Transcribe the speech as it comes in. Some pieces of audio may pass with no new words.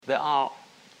There are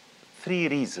three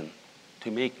reasons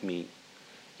to make me,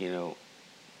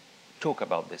 talk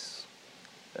about this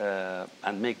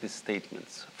and make these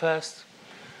statements. First,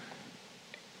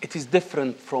 it is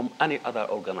different from any other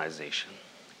organization.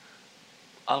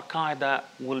 Al-Qaeda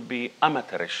will be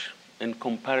amateurish in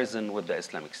comparison with the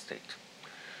Islamic State.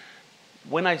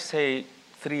 When I say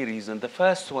three reasons, the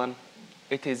first one,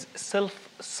 it is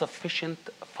self-sufficient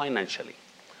financially.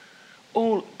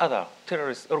 All other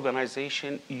terrorist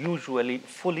organizations usually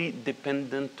fully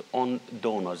dependent on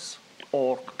donors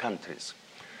or countries.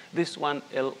 This one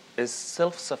is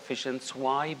self-sufficient.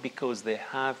 Why? Because they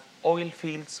have oil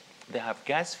fields, they have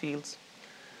gas fields,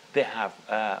 they have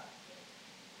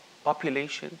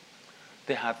population,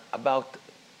 they have about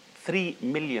 $3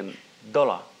 million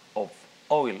of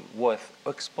oil worth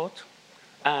export,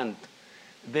 and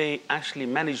they actually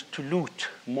managed to loot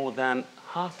more than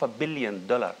 $500 million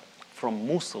from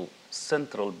Mosul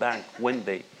central bank when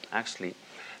they actually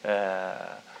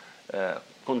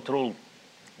controlled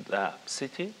the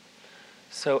city.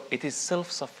 So it is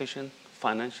self-sufficient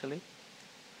financially.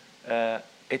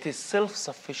 It is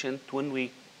self-sufficient when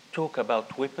we talk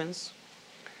about weapons.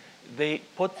 They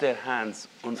put their hands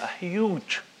on a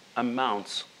huge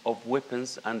amounts of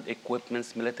weapons and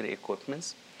equipments, military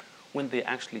equipments, when they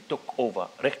actually took over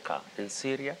Raqqa in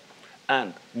Syria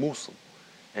and Mosul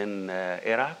in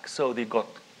Iraq. So they got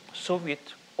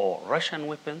Soviet or Russian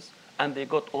weapons, and they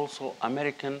got also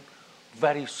American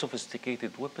very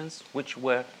sophisticated weapons, which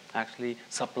were actually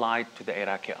supplied to the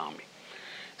Iraqi army.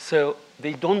 So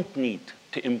they don't need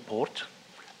to import,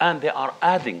 and they are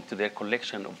adding to their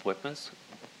collection of weapons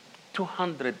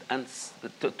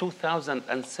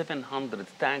 2,700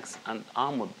 tanks and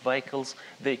armored vehicles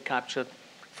they captured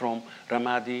from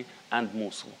Ramadi and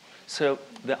Mosul. So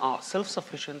they are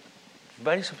self-sufficient,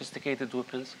 very sophisticated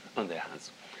weapons on their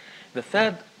hands. The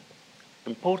third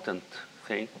important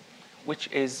thing, which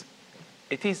is,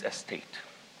 it is a state.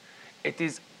 It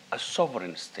is a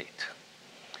sovereign state.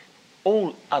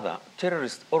 All other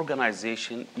terrorist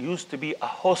organizations used to be a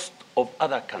host of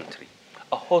other countries,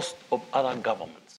 a host of other governments.